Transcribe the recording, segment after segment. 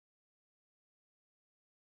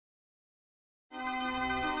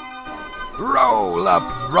Roll up,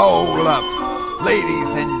 ladies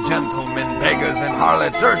and gentlemen, beggars and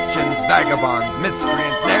harlots, urchins, vagabonds,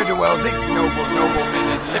 miscreants, ne'er-do-wells, ignoble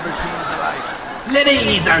noblemen, and libertines alike.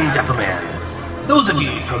 Ladies and gentlemen, those of you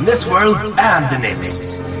from this world and the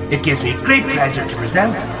next, it gives me great pleasure to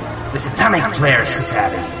present the Satanic Players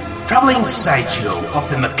Society, travelling sideshow of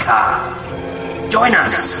the Macabre. Join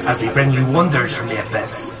us as we bring you wonders from the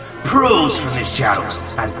abyss, prose from the shadows,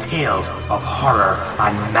 and tales of horror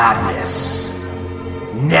and madness.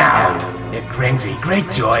 Now, it brings me great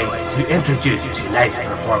joy to introduce tonight's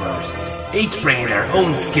performers, each bringing their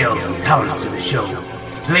own skills and talents to the show.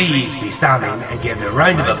 Please be standing and give a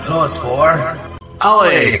round of applause for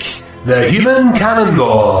Alec, the Human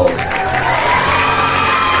Cannonball.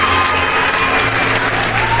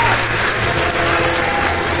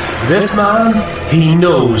 This man, he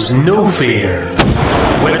knows no fear.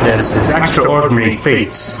 Witness his extraordinary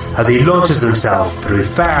feats as he launches himself through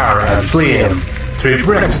fire and flame, through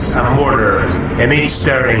bricks and mortar, in each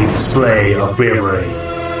stirring display of bravery.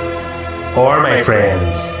 Or, my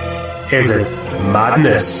friends, is it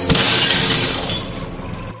madness?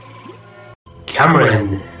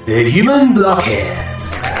 Cameron, the Human Blockhead.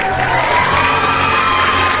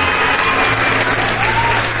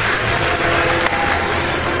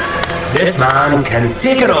 This man can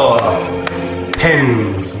take it all.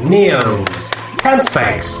 Pins, nails, tent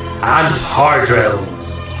spikes, and power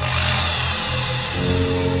drills.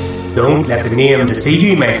 Don't let the name deceive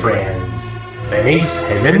you, my friends. Beneath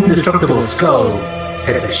his indestructible skull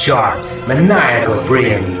sits a sharp, maniacal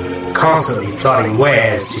brain, constantly plotting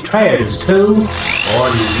ways to try out his tools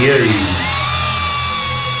on you.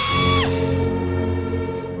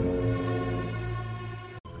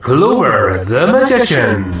 Clover the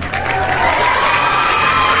Magician.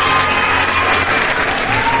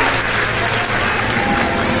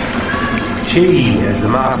 She is the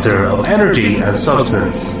master of energy and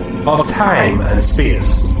substance, of time and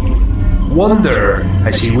space. Wonder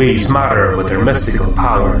as she weaves matter with her mystical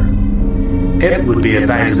power. It would be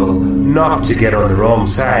advisable not to get on the wrong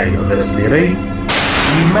side of this lady.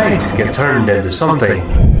 You might get turned into something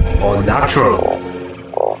unnatural.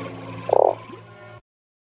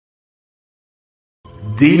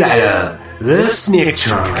 Delilah, the Snake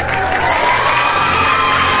Charmer.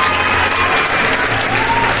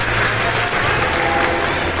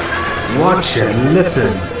 Watch and listen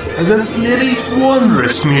as this lady's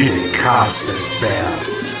wondrous music casts its spell.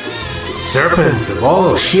 Serpents of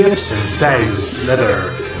all shapes and sizes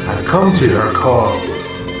slither and come to her call.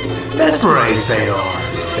 Mesmerized they are,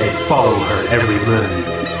 they follow her every move.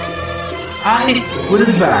 I would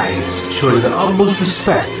advise showing the utmost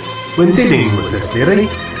respect when dealing with this lady.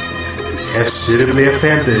 If suitably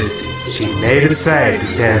offended, she may decide to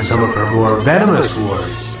send some of her more venomous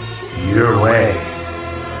words your way.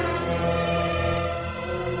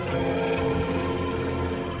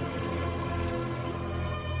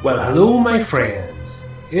 Well, hello, my friends.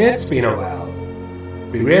 It's been a while.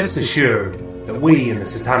 Be rest assured that we in the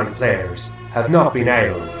Satanic Players have not been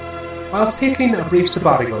idle. Whilst taking a brief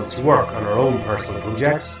sabbatical to work on our own personal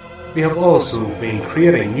projects, we have also been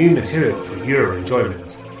creating new material for your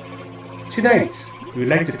enjoyment. Tonight, we would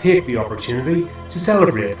like to take the opportunity to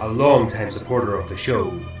celebrate a long-time supporter of the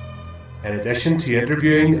show. In addition to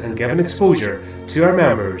interviewing and giving exposure to our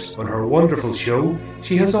members on her wonderful show,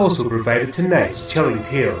 she has also provided tonight's chilling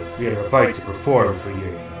tale we are about to perform for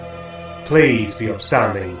you. Please be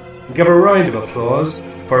upstanding and give a round of applause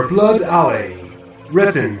for Blood Alley,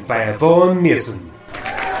 written by Yvonne Mason.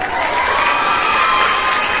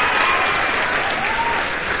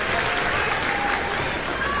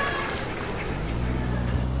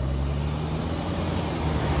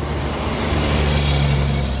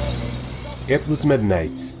 It was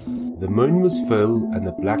midnight. The moon was full and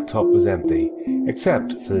the blacktop was empty,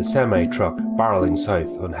 except for the semi-truck barreling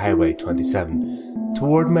south on Highway 27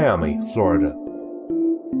 toward Miami, Florida.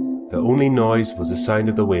 The only noise was the sound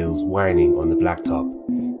of the wheels whining on the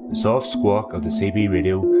blacktop, the soft squawk of the CB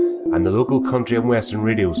radio, and the local country and western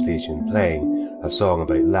radio station playing a song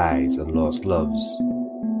about lies and lost loves.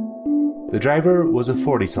 The driver was a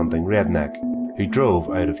 40-something redneck who drove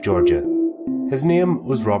out of Georgia. His name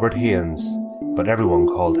was Robert Haynes, but everyone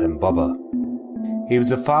called him Bubba. He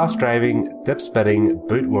was a fast-driving, dip-spitting,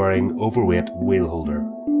 boot-wearing, overweight wheelholder.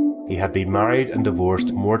 He had been married and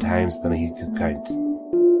divorced more times than he could count.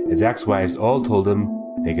 His ex-wives all told him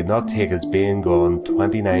they could not take his being gone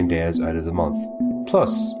 29 days out of the month.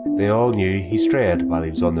 Plus, they all knew he strayed while he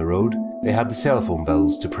was on the road. They had the cell phone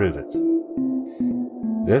bills to prove it.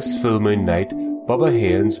 This full moon night, Bubba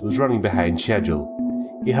Haynes was running behind schedule.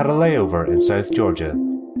 He had a layover in South Georgia.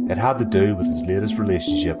 It had to do with his latest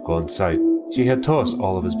relationship gone south. She had tossed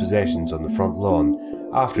all of his possessions on the front lawn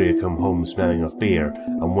after he had come home smelling of beer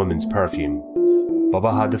and women's perfume.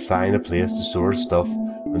 Bubba had to find a place to store his stuff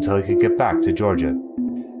until he could get back to Georgia.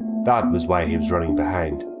 That was why he was running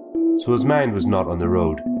behind. So his mind was not on the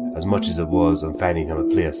road as much as it was on finding him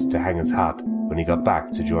a place to hang his hat when he got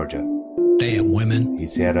back to Georgia. Damn women, he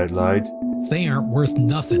said out loud. They aren't worth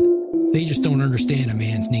nothing. They just don't understand a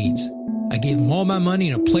man's needs. I gave them all my money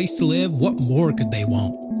and a place to live. What more could they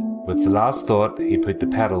want? With the last thought, he put the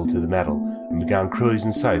pedal to the metal and began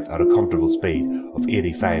cruising south at a comfortable speed of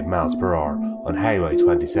 85 miles per hour on Highway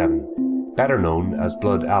 27, better known as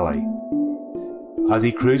Blood Alley. As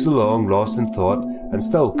he cruised along, lost in thought, and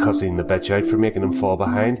still cussing the bitch out for making him fall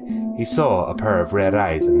behind, he saw a pair of red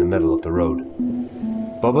eyes in the middle of the road.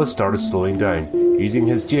 Bubba started slowing down, using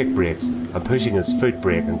his jake brakes and pushing his foot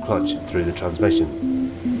brake and clutch through the transmission.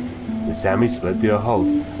 The semi slid to a halt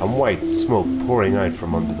and white smoke pouring out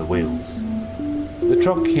from under the wheels. The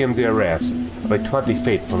truck came to a rest about 20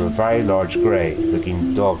 feet from a very large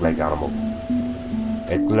grey-looking dog-like animal.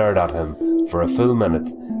 It glared at him for a full minute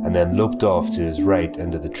and then loped off to his right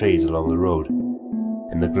into the trees along the road.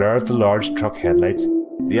 In the glare of the large truck headlights,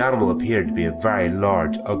 the animal appeared to be a very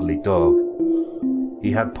large, ugly dog.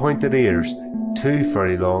 He had pointed ears, 2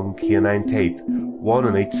 very long canine teeth, one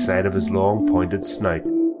on each side of his long pointed snout.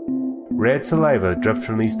 Red saliva dripped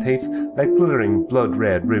from these teeth like glittering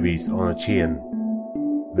blood-red rubies on a chain.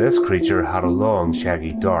 This creature had a long,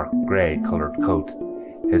 shaggy, dark, grey-coloured coat.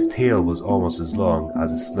 His tail was almost as long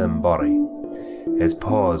as his slim body. His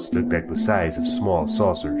paws looked like the size of small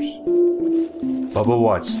saucers. Bubba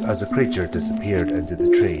watched as the creature disappeared into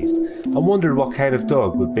the trees and wondered what kind of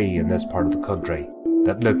dog would be in this part of the country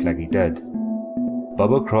that looked like he did.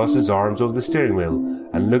 Bubba crossed his arms over the steering wheel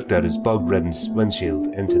and looked out his bug-ridden windshield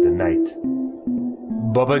into the night.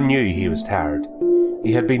 Bubba knew he was tired.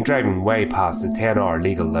 He had been driving way past the 10-hour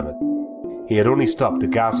legal limit. He had only stopped to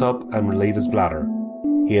gas up and relieve his bladder.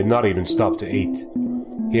 He had not even stopped to eat.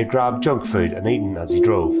 He had grabbed junk food and eaten as he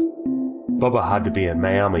drove. Bubba had to be in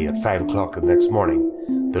Miami at 5 o'clock the next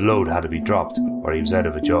morning. The load had to be dropped or he was out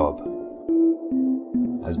of a job.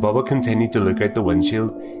 As Bubba continued to look out the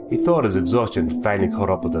windshield, he thought his exhaustion finally caught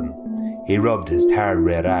up with him. He rubbed his tired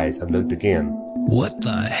red eyes and looked again. What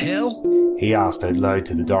the hell? He asked out loud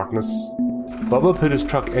to the darkness. Bubba put his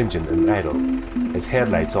truck engine in idle, his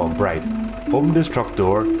headlights on bright, opened his truck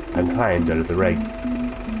door and climbed out of the rig.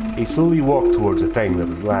 He slowly walked towards the thing that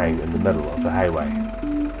was lying in the middle of the highway.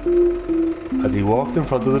 As he walked in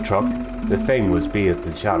front of the truck, the thing was bathed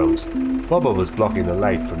in shadows. Bubba was blocking the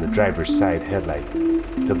light from the driver's side headlight.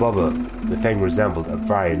 To Bubba, the thing resembled a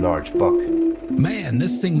very large buck. Man,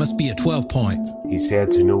 this thing must be a 12-point, he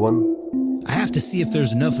said to no one. I have to see if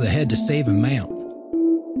there's enough of the head to save and mount.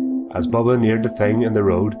 As Bubba neared the thing in the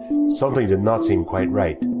road, something did not seem quite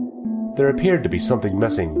right. There appeared to be something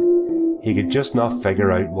missing. He could just not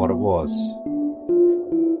figure out what it was.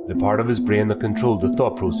 The part of his brain that controlled the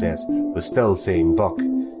thought process was still saying buck.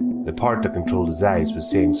 The part that controlled his eyes was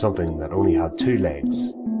saying something that only had 2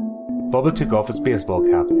 legs. Bubba took off his baseball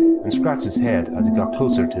cap and scratched his head as he got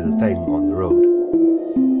closer to the thing on the road.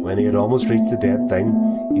 When he had almost reached the dead thing,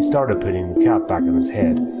 he started putting the cap back on his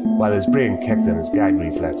head, while his brain kicked in his gag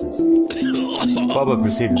reflexes. Bubba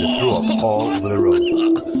proceeded to throw up all over the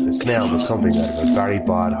road. The smell was something out of a very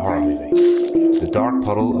bad horror movie. The dark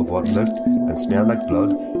puddle of what looked and smelled like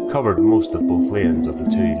blood covered most of both lanes of the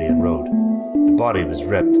 2-lane road. The body was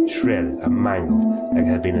ripped, shredded and mangled like it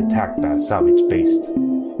had been attacked by a savage beast.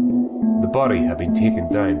 The body had been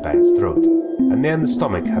taken down by its throat, and then the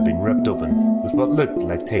stomach had been ripped open with what looked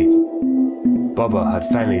like teeth. Bubba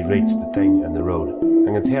had finally reached the thing in the road,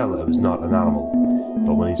 and could tell it was not an animal,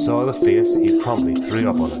 but when he saw the face, he promptly threw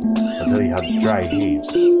up on it until he had dry heaves.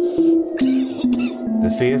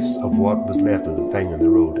 The face of what was left of the thing in the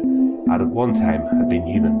road at one time had been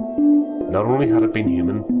human. Not only had it been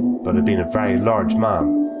human, but it had been a very large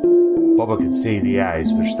man. Bubba could see the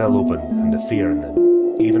eyes were still open and the fear in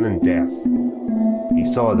them, even in death. He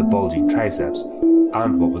saw the bulging triceps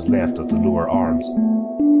and what was left of the lower arms.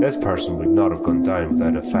 This person would not have gone down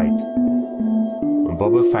without a fight. When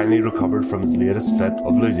Bubba finally recovered from his latest fit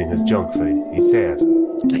of losing his junk food, he said,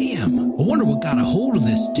 Damn, I wonder what got a hold of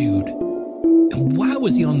this dude. And why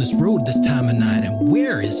was he on this road this time of night, and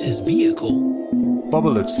where is his vehicle?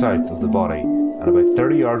 Bubba looked south of the body, and about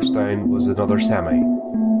 30 yards down was another semi.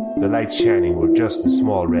 The lights shining were just the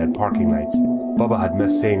small red parking lights. Bubba had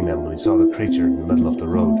missed seeing them when he saw the creature in the middle of the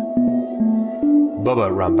road.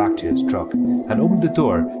 Bubba ran back to his truck and opened the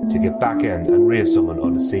door to get back in and raise someone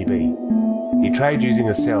on the CB. He tried using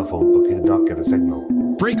his cell phone but could not get a signal.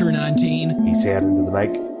 Breaker 19, he said into the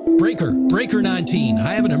mic. Breaker 19.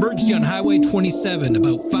 I have an emergency on Highway 27,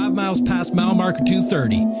 about 5 miles past mile marker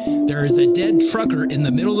 230. There is a dead trucker in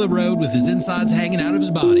the middle of the road with his insides hanging out of his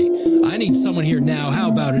body. I need someone here now. How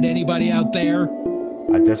about it? Anybody out there?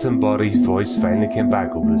 A disembodied voice finally came back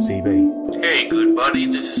over the CB. Hey, good buddy,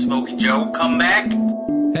 this is Smokey Joe. Come back.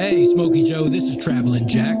 Hey, Smokey Joe, this is Traveling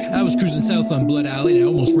Jack. I was cruising south on Blood Alley and I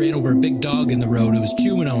almost ran over a big dog in the road. It was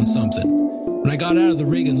chewing on something. When I got out of the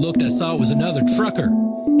rig and looked, I saw it was another trucker.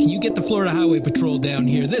 Can you get the Florida Highway Patrol down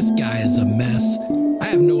here? This guy is a mess. I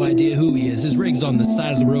have no idea who he is. His rig's on the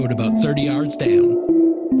side of the road about 30 yards down.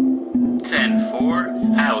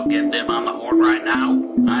 10-4, I will get them on the horn right now.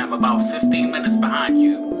 I am about 15 minutes behind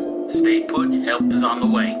you. Stay put, help is on the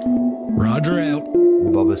way. Roger out.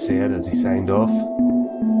 Bubba said as he signed off.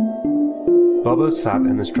 Bubba sat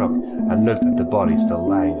in his truck and looked at the body still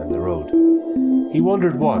lying on the road. He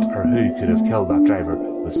wondered what or who could have killed that driver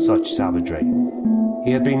with such savagery.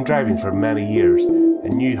 He had been driving for many years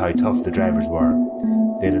and knew how tough the drivers were.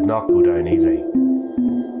 They did not go down easy.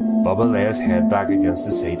 Bubba lay his head back against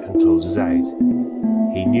the seat and closed his eyes.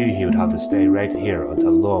 He knew he would have to stay right here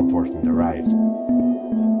until law enforcement arrived.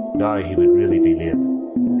 Now he would really be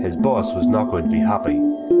late. His boss was not going to be happy,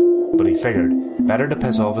 but he figured better to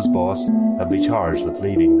piss off his boss than be charged with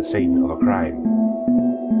leaving the scene of a crime.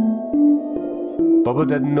 Bubba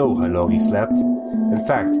didn't know how long he slept. In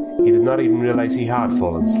fact, he did not even realise he had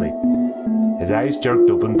fallen asleep. His eyes jerked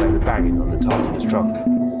open by the banging on the top of his truck.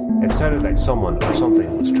 It sounded like someone or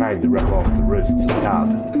something was trying to rip off the roof of his cab.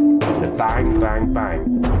 The bang, bang,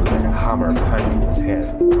 bang was like a hammer pounding his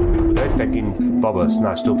head. Without thinking, Bubba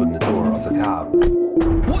snatched open the door of the cab.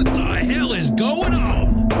 What the hell is going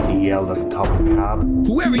on? He yelled at the top of the cab.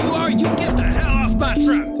 Whoever you are, you get the hell off my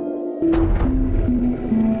truck!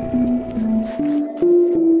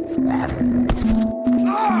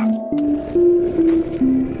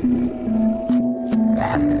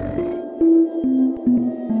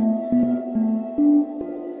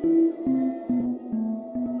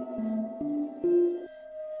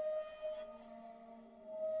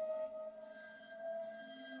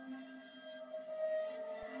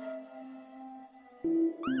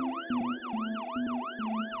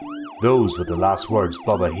 Those were the last words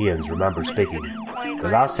Bubba Haynes remembered speaking. The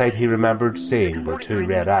last sight he remembered seeing were two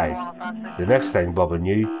red eyes. The next thing Bubba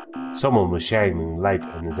knew, someone was shining light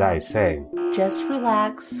in his eyes saying, "Just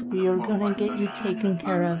relax, we are gonna get you taken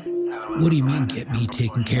care of." What do you mean get me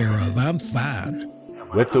taken care of? I'm fine.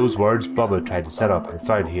 With those words, Bubba tried to sit up and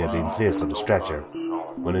found he had been placed on a stretcher.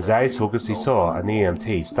 When his eyes focused, he saw an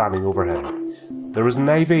EMT standing over him. There was an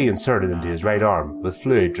IV inserted into his right arm, with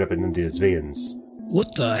fluid dripping into his veins.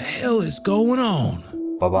 What the hell is going on?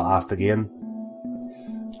 Bubba asked again.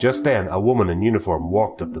 Just then, a woman in uniform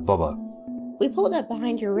walked up to Bubba. "We pulled up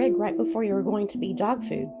behind your rig right before you were going to be dog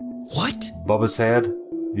food." What? Bubba said.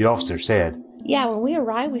 The officer said, "Yeah, when we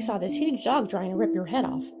arrived, we saw this huge dog trying to rip your head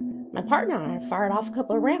off. My partner and I fired off a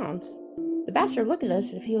couple of rounds. The bastard looked at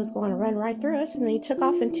us as if he was going to run right through us, and then he took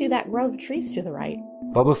off into that grove of trees to the right."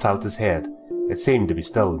 Bubba felt his head. It seemed to be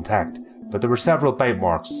still intact, but there were several bite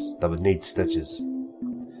marks that would need stitches.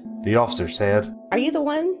 The officer said, "Are you the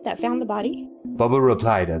one that found the body?" Bubba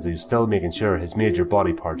replied as he was still making sure his major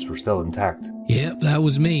body parts were still intact. Yep, that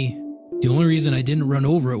was me. The only reason I didn't run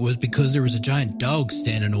over it was because there was a giant dog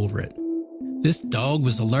standing over it. This dog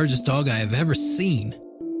was the largest dog I have ever seen.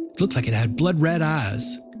 It looked like it had blood red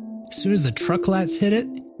eyes. As soon as the truck lights hit it,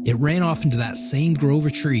 it ran off into that same grove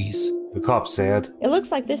of trees. The cop said, "It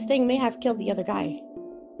looks like this thing may have killed the other guy.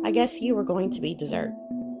 I guess you were going to be dessert."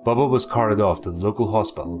 Bubba was carted off to the local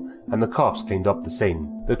hospital and the cops cleaned up the scene.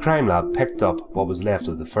 The crime lab picked up what was left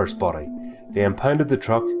of the first body. They impounded the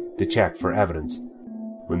truck to check for evidence.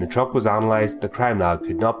 When the truck was analysed, the crime lab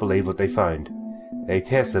could not believe what they found. They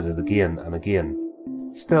tested it again and again.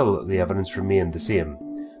 Still, the evidence remained the same.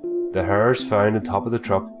 The hairs found on top of the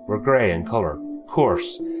truck were grey in colour,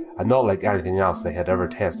 coarse, and not like anything else they had ever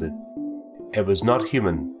tested. It was not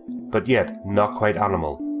human, but yet not quite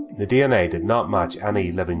animal. The DNA did not match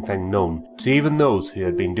any living thing known to even those who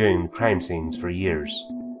had been doing crime scenes for years.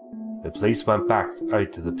 The police went back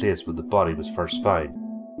out to the place where the body was first found.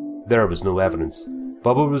 There was no evidence.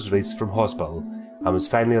 Bubba was released from hospital and was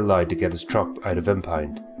finally allowed to get his truck out of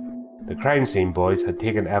impound. The crime scene boys had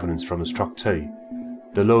taken evidence from his truck too.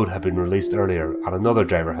 The load had been released earlier and another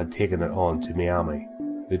driver had taken it on to Miami.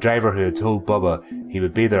 The driver who had told Bubba he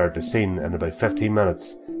would be there at the scene in about 15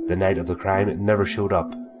 minutes the night of the crime never showed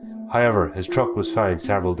up. However, his truck was found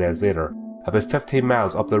several days later, about 15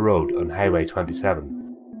 miles up the road on Highway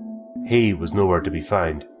 27. He was nowhere to be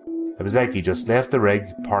found. It was like he just left the rig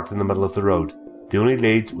parked in the middle of the road. The only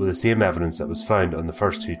leads were the same evidence that was found on the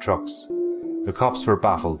first 2 trucks. The cops were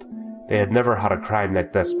baffled. They had never had a crime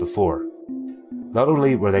like this before. Not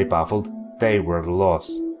only were they baffled, they were at a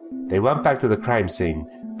loss. They went back to the crime scene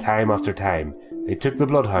time after time. They took the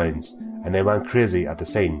bloodhounds and they went crazy at the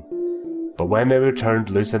scene. But when they returned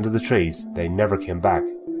loose into the trees, they never came back.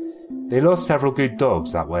 They lost several good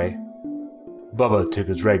dogs that way. Bubba took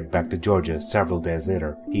his rig back to Georgia several days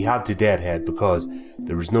later. He had to deadhead because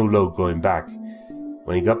there was no load going back.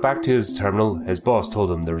 When he got back to his terminal, his boss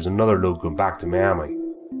told him there was another load going back to Miami.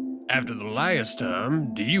 After the last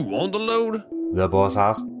time, do you want the load? The boss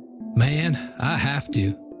asked. Man, I have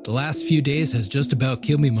to. The last few days has just about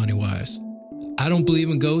killed me money-wise. I don't believe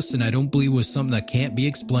in ghosts, and I don't believe it was something that can't be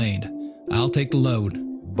explained. I'll take the load,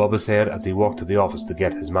 Bubba said as he walked to the office to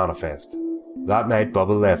get his manifest. That night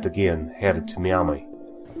Bubba left again, headed to Miami.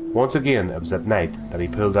 Once again it was at night that he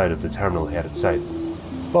pulled out of the terminal headed south.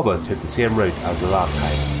 Bubba took the same route as the last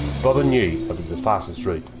time. Bubba knew it was the fastest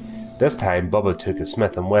route. This time Bubba took a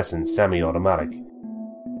Smith & Wesson semi-automatic.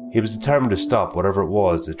 He was determined to stop whatever it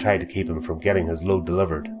was that tried to keep him from getting his load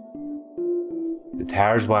delivered. The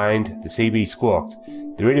tires whined, the CB squawked,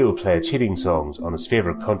 the radio played cheating songs on his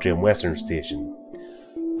favourite country and western station.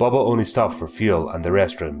 Bubba only stopped for fuel and the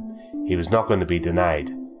restroom. He was not going to be denied,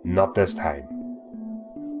 not this time.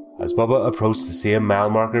 As Bubba approached the same mile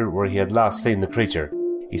marker where he had last seen the creature,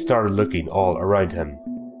 he started looking all around him.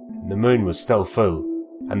 The moon was still full,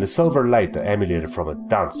 and the silver light that emanated from it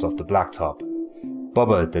danced off the blacktop.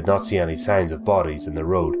 Bubba did not see any signs of bodies in the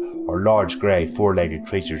road or large grey 4-legged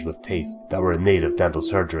creatures with teeth that were in need of dental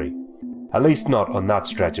surgery. At least not on that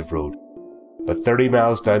stretch of road. But 30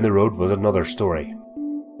 miles down the road was another story.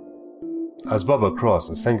 As Bubba crossed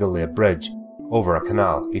a single-laid bridge over a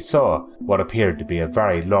canal, he saw what appeared to be a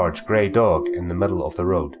very large grey dog in the middle of the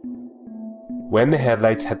road. When the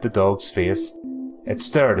headlights hit the dog's face, it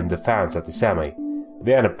stared in defiance at the semi,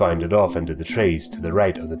 then it bounded off into the trees to the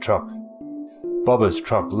right of the truck. Bubba's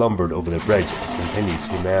truck lumbered over the bridge and continued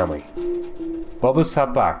to Miami. Bubba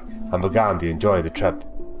sat back and began to enjoy the trip.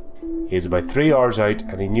 He was about 3 hours out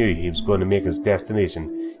and he knew he was going to make his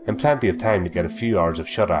destination in plenty of time to get a few hours of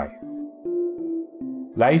shut-eye.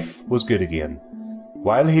 Life was good again.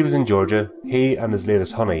 While he was in Georgia, he and his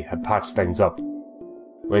latest honey had patched things up.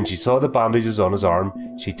 When she saw the bandages on his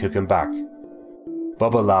arm, she took him back.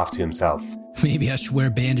 Bubba laughed to himself. Maybe I should wear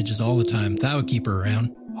bandages all the time. That would keep her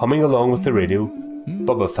around. Humming along with the radio,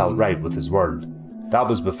 Bubba felt right with his world. That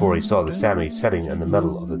was before he saw the semi sitting in the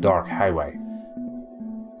middle of the dark highway.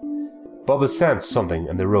 Bubba sensed something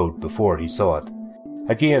in the road before he saw it.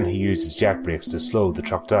 Again he used his jack brakes to slow the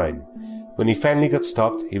truck down. When he finally got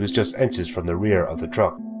stopped, he was just inches from the rear of the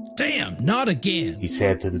truck. Damn, not again, he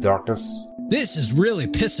said to the darkness. This is really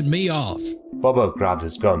pissing me off. Bubba grabbed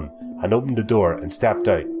his gun and opened the door and stepped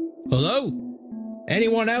out. Hello?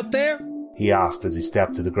 Anyone out there? He asked as he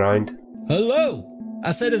stepped to the ground. Hello?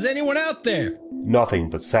 I said, is anyone out there? Nothing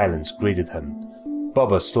but silence greeted him.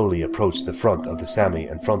 Bubba slowly approached the front of the semi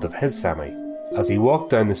in front of his semi. As he walked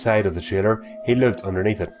down the side of the trailer, he looked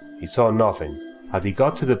underneath it. He saw nothing. As he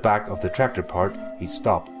got to the back of the tractor part, he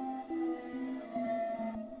stopped.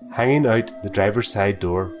 Hanging out the driver's side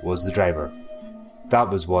door was the driver. That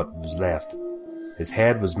was what was left. His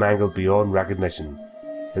head was mangled beyond recognition.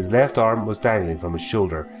 His left arm was dangling from his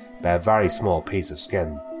shoulder by a very small piece of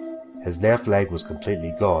skin. His left leg was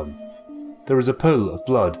completely gone. There was a pool of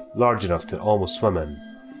blood large enough to almost swim in.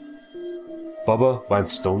 Bubba went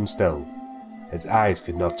stone still. His eyes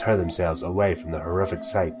could not tear themselves away from the horrific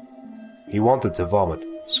sight. He wanted to vomit,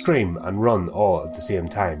 scream and run all at the same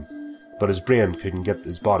time, but his brain couldn't get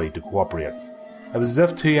his body to cooperate. It was as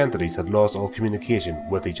if two entities had lost all communication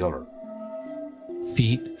with each other.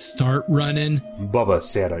 Feet start running, Bubba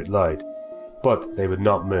said out loud, but they would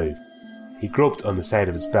not move. He groped on the side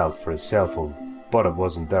of his belt for his cell phone, but it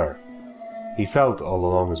wasn't there. He felt all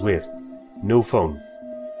along his waist. No phone.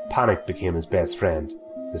 Panic became his best friend.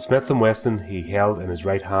 The Smith & Wesson he held in his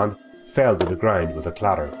right hand fell to the ground with a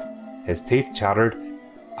clatter. His teeth chattered,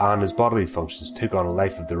 and his bodily functions took on a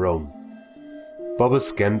life of their own. Bubba's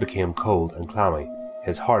skin became cold and clammy.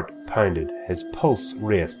 His heart pounded, his pulse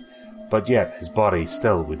raced, but yet his body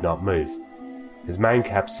still would not move. His mind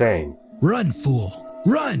kept saying, "Run, fool!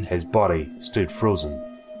 Run!" His body stood frozen.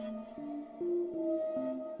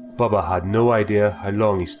 Bubba had no idea how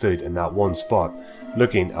long he stood in that one spot,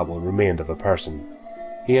 looking at what remained of a person.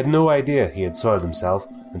 He had no idea he had soiled himself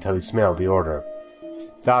until he smelled the order.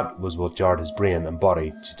 That was what jarred his brain and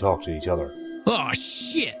body to talk to each other. "Oh,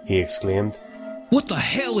 shit!" he exclaimed. "What the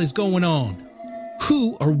hell is going on?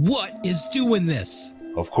 Who or what is doing this?"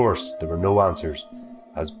 Of course, there were no answers.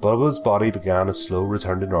 As Bubba's body began a slow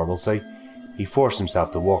return to normalcy, he forced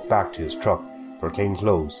himself to walk back to his truck for clean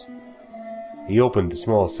clothes. He opened the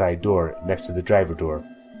small side door next to the driver door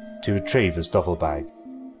to retrieve his duffel bag.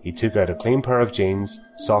 He took out a clean pair of jeans,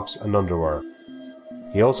 socks and underwear.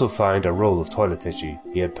 He also found a roll of toilet tissue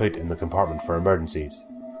he had put in the compartment for emergencies.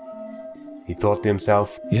 He thought to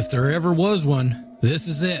himself, If there ever was one, this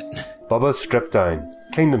is it. Bubba stripped down,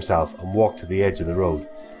 cleaned himself and walked to the edge of the road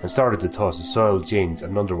and started to toss his soiled jeans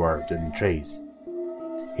and underwear in the trees.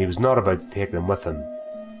 He was not about to take them with him.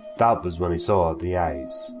 That was when he saw the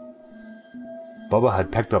eyes. Bubba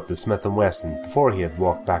had picked up the Smith & Wesson before he had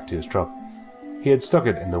walked back to his truck. He had stuck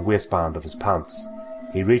it in the waistband of his pants.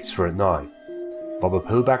 He reached for it now. Bubba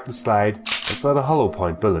pulled back the slide and slid a hollow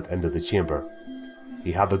point bullet into the chamber.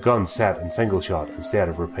 He had the gun set in single shot instead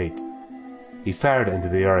of repeat. He fired into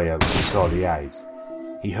the area where he saw the eyes.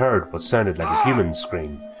 He heard what sounded like a human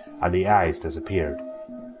scream, and the eyes disappeared.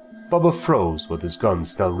 Bubba froze with his gun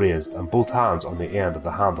still raised and both hands on the end of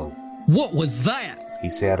the handle. What was that? He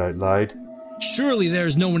said out loud. Surely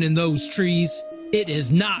there's no one in those trees. It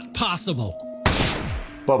is not possible.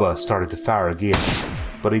 Bubba started to fire again,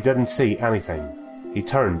 but he didn't see anything. He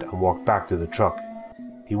turned and walked back to the truck.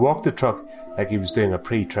 He walked the truck like he was doing a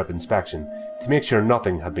pre-trip inspection to make sure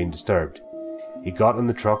nothing had been disturbed. He got in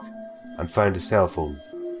the truck and found his cell phone.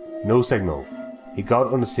 No signal. He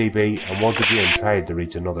got on the CB and once again tried to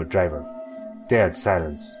reach another driver. Dead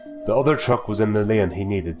silence. The other truck was in the lane he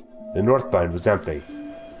needed. The northbound was empty.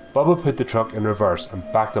 Bubba put the truck in reverse and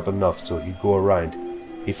backed up enough so he could go around.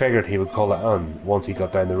 He figured he would call it on once he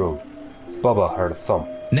got down the road. Bubba heard a thump.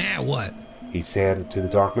 Now what? He said to the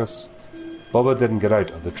darkness. Bubba didn't get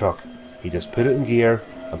out of the truck. He just put it in gear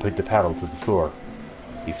and put the pedal to the floor.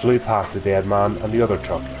 He flew past the dead man and the other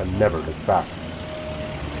truck and never looked back.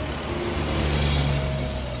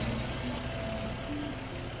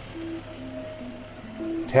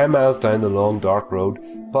 "10 miles down the long dark road,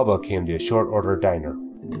 Bubba came to a short order diner.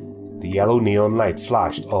 The yellow neon light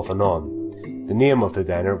flashed off and on. The name of the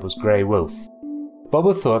diner was Grey Wolf.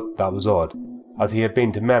 Bubba thought that was odd, as he had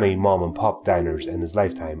been to many mom and pop diners in his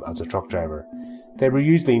lifetime as a truck driver. They were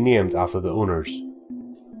usually named after the owners.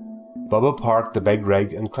 Bubba parked the big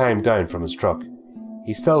rig and climbed down from his truck.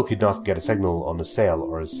 He still could not get a signal on his cell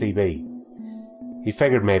or his CB. He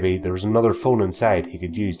figured maybe there was another phone inside he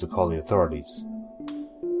could use to call the authorities.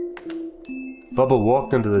 Bubba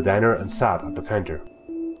walked into the diner and sat at the counter.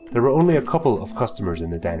 There were only a couple of customers in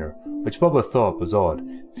the diner, which Bubba thought was odd,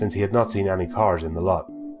 since he had not seen any cars in the lot.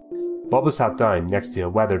 Bubba sat down next to a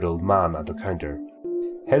weathered old man at the counter.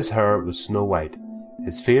 His hair was snow white.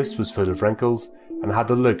 His face was full of wrinkles and had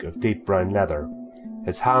the look of deep brown leather.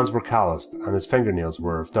 His hands were calloused and his fingernails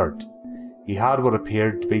were of dirt. He had what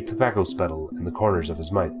appeared to be tobacco spittle in the corners of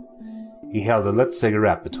his mouth. He held a lit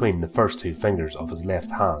cigarette between the first two fingers of his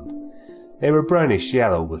left hand. They were brownish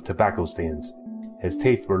yellow with tobacco stains. His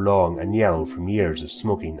teeth were long and yellow from years of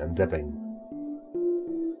smoking and dipping.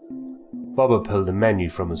 Bubba pulled a menu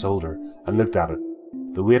from his holder and looked at it.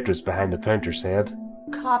 The waitress behind the counter said,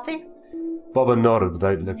 "Coffee?" Bubba nodded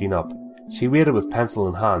without looking up. She waited with pencil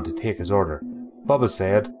in hand to take his order. Bubba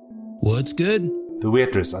said, What's good? The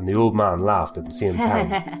waitress and the old man laughed at the same time.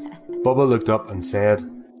 Bubba looked up and said,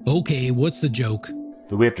 Okay, what's the joke?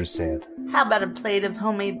 The waitress said, How about a plate of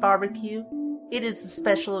homemade barbecue? It is the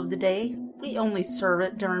special of the day. We only serve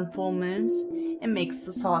it during full moons. It makes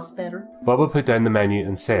the sauce better. Bubba put down the menu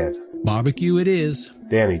and said, Barbecue it is.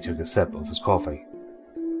 Then he took a sip of his coffee.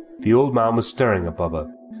 The old man was staring at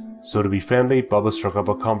Bubba, so to be friendly, Bubba struck up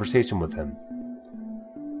a conversation with him.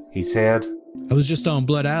 He said, I was just on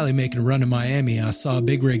Blood Alley making a run to Miami. I saw a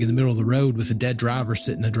big rig in the middle of the road with a dead driver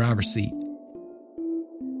sitting in the driver's seat.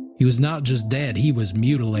 He was not just dead, he was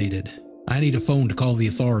mutilated. I need a phone to call the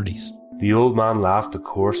authorities. The old man laughed a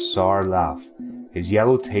coarse, sour laugh. His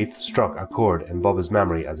yellow teeth struck a chord in Bubba's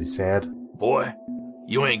memory as he said, Boy,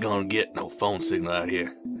 you ain't gonna get no phone signal out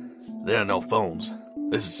here. There are no phones.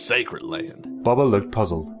 This is sacred land. Bubba looked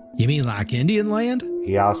puzzled. You mean like Indian land?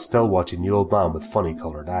 He asked, still watching the old man with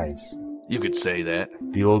funny-coloured eyes. You could say that.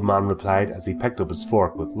 The old man replied as he picked up his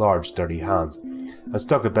fork with large, dirty hands and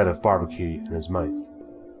stuck a bit of barbecue in his mouth.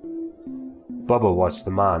 Bubba watched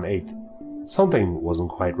the man eat. Something wasn't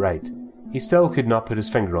quite right. He still could not put his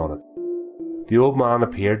finger on it. The old man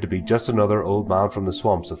appeared to be just another old man from the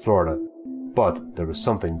swamps of Florida, but there was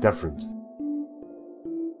something different.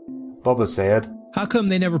 Bubba said, How come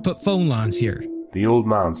they never put phone lines here? The old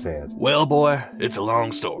man said, Well, boy, it's a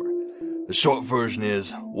long story. The short version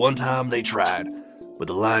is, one time they tried, but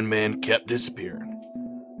the linemen kept disappearing.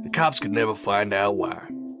 The cops could never find out why.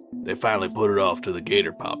 They finally put it off to the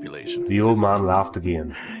gator population. The old man laughed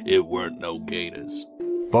again. It weren't no gators.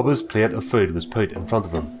 Bubba's plate of food was put in front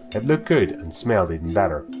of him. It looked good and smelled even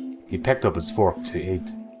better. He picked up his fork to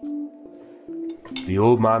eat. The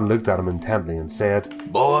old man looked at him intently and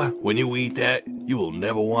said, Boy, when you eat that, you will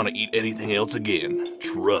never want to eat anything else again.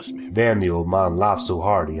 Trust me. Then the old man laughed so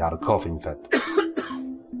hard he had a coughing fit.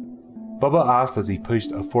 Bubba asked as he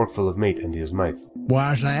pushed a forkful of meat into his mouth.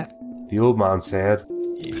 Why's that? The old man said,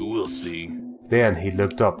 You will see. Then he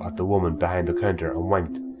looked up at the woman behind the counter and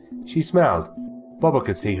winked. She smiled. Bubba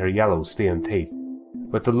could see her yellow stained teeth,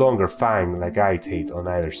 with the longer fang-like eye teeth on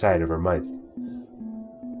either side of her mouth.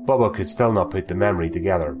 Bubba could still not put the memory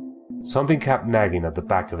together. Something kept nagging at the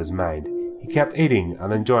back of his mind. He kept eating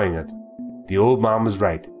and enjoying it. The old man was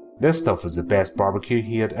right. This stuff was the best barbecue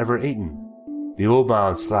he had ever eaten. The old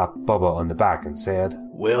man slapped Bubba on the back and said,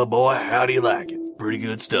 Well, boy, how do you like it? Pretty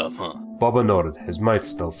good stuff, huh? Bubba nodded, his mouth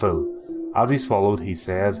still full. As he swallowed, he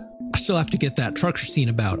said, I still have to get that trucker seen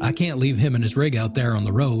about. I can't leave him and his rig out there on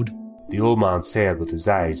the road. The old man said with his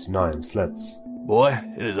eyes now in slits. Boy,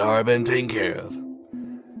 it has already been taken care of.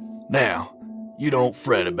 Now, you don't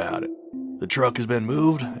fret about it. The truck has been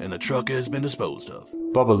moved, and the truck has been disposed of.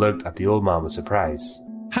 Bubba looked at the old man with surprise.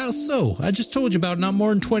 How so? I just told you about it not more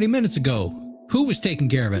than 20 minutes ago. Who was taking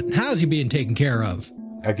care of it? How's he being taken care of?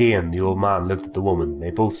 Again, the old man looked at the woman.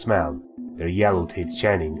 They both smiled, their yellow teeth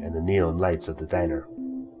shining in the neon lights of the diner.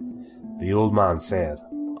 The old man said,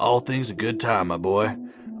 All things in good time, my boy.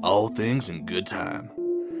 All things in good time.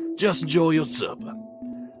 Just enjoy your supper.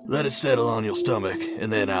 Let it settle on your stomach,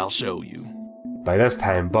 and then I'll show you. By this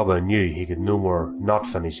time, Bubba knew he could no more not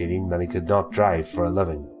finish eating than he could not drive for a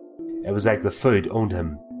living. It was like the food owned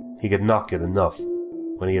him. He could not get enough.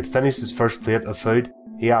 When he had finished his first plate of food,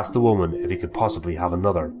 he asked the woman if he could possibly have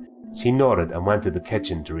another. She nodded and went to the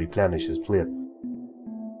kitchen to replenish his plate.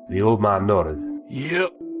 The old man nodded.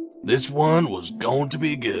 Yep, this one was going to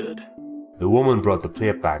be good. The woman brought the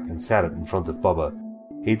plate back and set it in front of Bubba.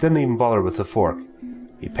 He didn't even bother with the fork.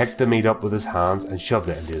 He picked the meat up with his hands and shoved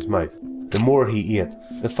it into his mouth. The more he ate,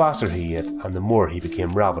 the faster he ate, and the more he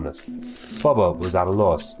became ravenous. Bubba was at a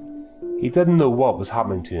loss. He didn't know what was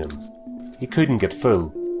happening to him. He couldn't get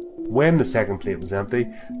full. When the second plate was empty,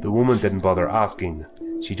 the woman didn't bother asking.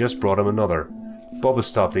 She just brought him another. Bubba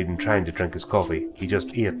stopped even trying to drink his coffee. He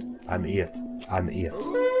just ate and ate and ate.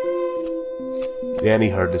 Then he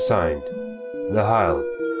heard the sound. The howl.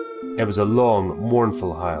 It was a long,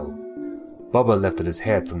 mournful howl. Bubba lifted his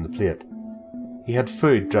head from the plate. He had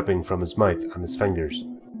food dripping from his mouth and his fingers.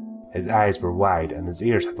 His eyes were wide and his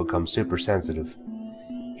ears had become super sensitive.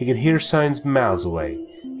 He could hear sounds miles away.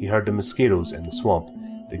 He heard the mosquitoes in the swamp,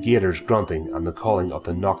 the gators grunting and the calling of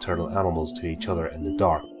the nocturnal animals to each other in the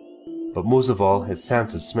dark. But most of all, his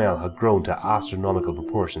sense of smell had grown to astronomical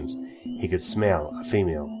proportions. He could smell a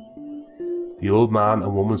female. The old man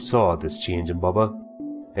and woman saw this change in Bubba.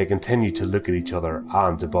 They continued to look at each other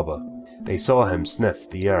and to Bubba. They saw him sniff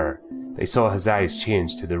the air. They saw his eyes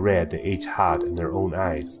change to the red they each had in their own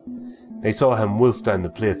eyes. They saw him wolf down the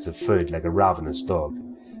plates of food like a ravenous dog.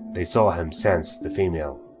 They saw him sense the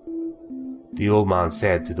female. The old man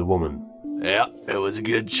said to the woman, Yeah, it was a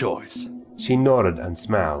good choice. She nodded and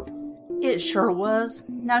smiled. It sure was.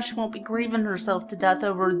 Now she won't be grieving herself to death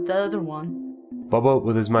over the other one. Bubba,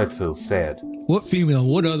 with his mouth full, said, What female?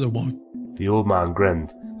 What other one? The old man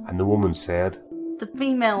grinned, and the woman said, The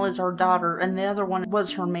female is our daughter, and the other one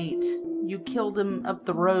was her mate. You killed him up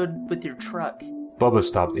the road with your truck. Bubba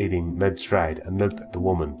stopped eating mid-stride and looked at the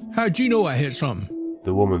woman. How'd you know I hit something?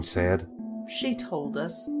 The woman said. She told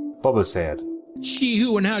us. Bubba said. She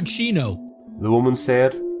who and how'd she know? The woman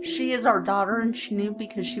said. She is our daughter, and she knew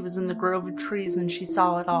because she was in the grove of trees and she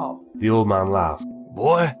saw it all. The old man laughed.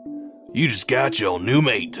 Boy, you just got your new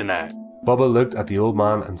mate tonight. Bubba looked at the old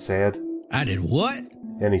man and said, I did what?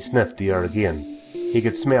 Then he sniffed the air again. He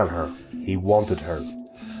could smell her. He wanted her.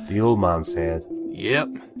 The old man said, Yep,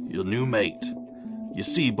 your new mate. You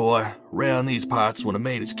see, boy, round these parts when a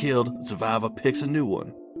mate is killed, the survivor picks a new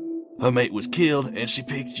one. Her mate was killed and she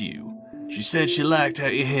picked you. She said she liked how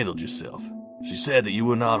you handled yourself. She said that you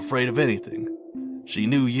were not afraid of anything. She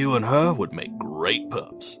knew you and her would make great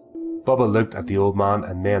pups. Bubba looked at the old man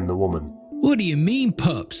and then the woman. What do you mean,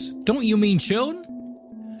 pups? Don't you mean children?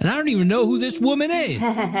 And I don't even know who this woman is.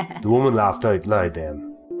 The woman laughed out loud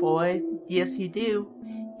then. Boy, yes you do.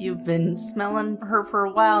 You've been smelling her for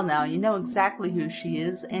a while now. You know exactly who she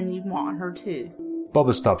is, and you want her too.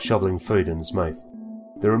 Bubba stopped shoveling food in his mouth.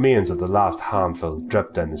 The remains of the last handful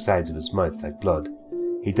dripped down the sides of his mouth like blood.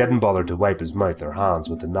 He didn't bother to wipe his mouth or hands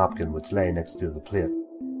with the napkin which lay next to the plate.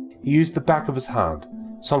 He used the back of his hand.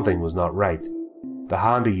 Something was not right. The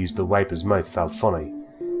hand he used to wipe his mouth felt funny.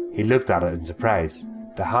 He looked at it in surprise.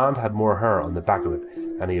 The hand had more hair on the back of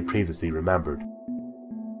it than he had previously remembered.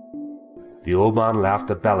 The old man laughed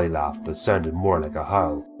a belly laugh that sounded more like a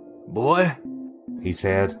howl. Boy, he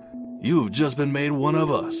said, you've just been made one of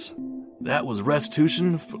us. That was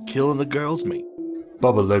restitution for killing the girl's mate.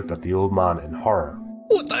 Bubba looked at the old man in horror.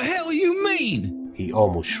 What the hell you mean? He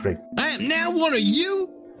almost shrieked. I am now one of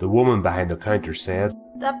you? The woman behind the counter said,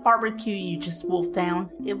 That barbecue you just wolfed down,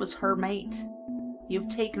 it was her mate. You've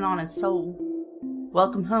taken on his soul.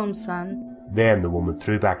 Welcome home, son. Then the woman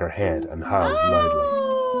threw back her head and howled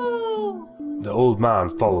loudly. The old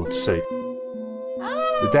man followed suit.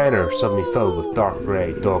 The diner suddenly filled with dark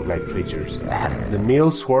grey, dog-like creatures. The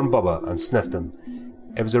males swarmed Bubba and sniffed him.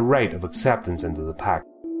 It was a rite of acceptance into the pack.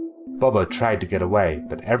 Bubba tried to get away,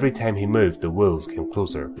 but every time he moved, the wolves came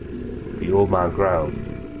closer. The old man growled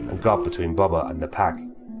and got between Bubba and the pack.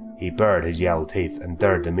 He bared his yellow teeth and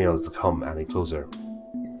dared the males to come any closer.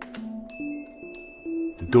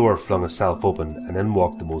 The door flung itself open, and in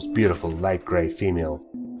walked the most beautiful light grey female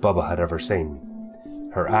Bubba had ever seen.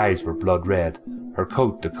 Her eyes were blood red, her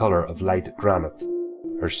coat the colour of light granite,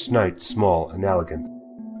 her snout small and elegant,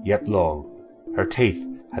 yet long. Her teeth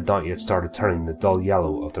had not yet started turning the dull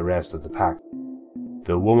yellow of the rest of the pack.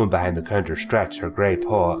 The woman behind the counter stretched her grey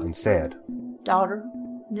paw and said, Daughter,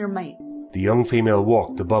 your mate. The young female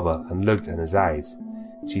walked to Bubba and looked in his eyes.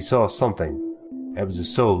 She saw something. It was the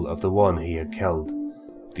soul of the one he had killed.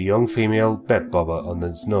 The young female bit Bubba on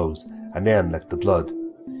his nose and then licked the blood.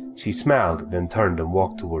 She smiled, then turned and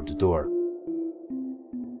walked toward the door.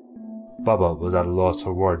 Bubba was at a loss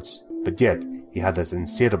for words, but yet he had this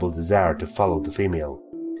insatiable desire to follow the female.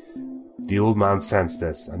 The old man sensed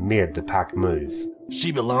this and made the pack move.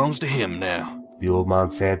 She belongs to him now, the old man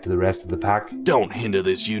said to the rest of the pack. Don't hinder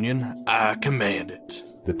this union. I command it.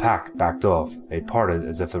 The pack backed off. They parted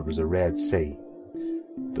as if it was a Red Sea.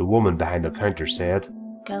 The woman behind the counter said,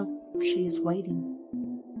 Go, she is waiting.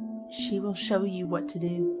 She will show you what to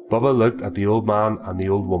do. Bubba looked at the old man and the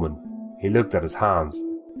old woman. He looked at his hands.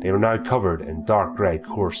 They were now covered in dark grey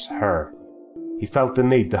coarse hair. He felt the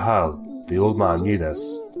need to howl. The old man knew this.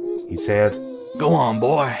 He said, Go on,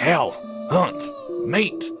 boy, howl, hunt,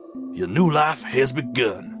 mate. Your new life has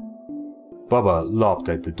begun. Bubba lopped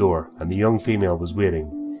out the door, and the young female was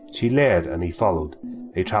waiting. She led, and he followed.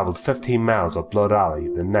 They travelled 15 miles up Blood Alley.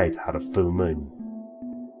 The night had a full moon.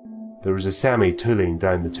 There was a semi tooling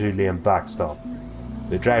down the 2-lane backstop.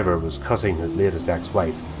 The driver was cussing his latest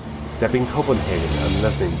ex-wife, dipping Copenhagen and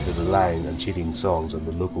listening to the lying and cheating songs on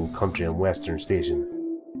the local country and western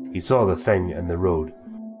station. He saw the thing in the road.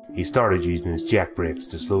 He started using his jack brakes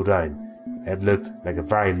to slow down. It looked like a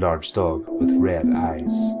very large dog with red eyes.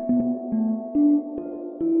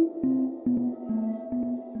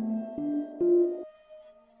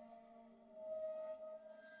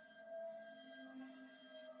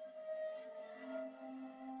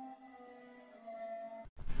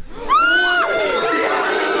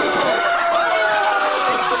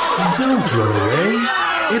 Don't run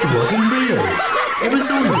away. It wasn't real. It was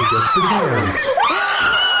only just pretend.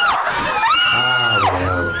 Ah,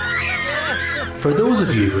 well. For those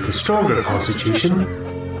of you with a stronger constitution,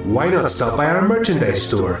 why not stop by our merchandise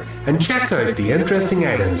store and check out the interesting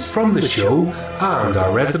items from the show and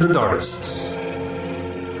our resident artists.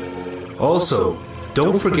 Also,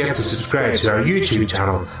 don't forget to subscribe to our YouTube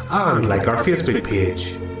channel and like our Facebook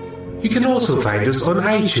page. You can also find us on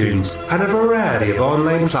iTunes and a variety of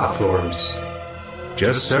online platforms.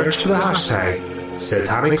 Just search for the hashtag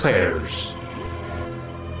Satanic Players.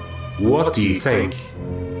 What do you think?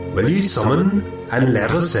 Will you summon and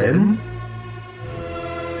let us in?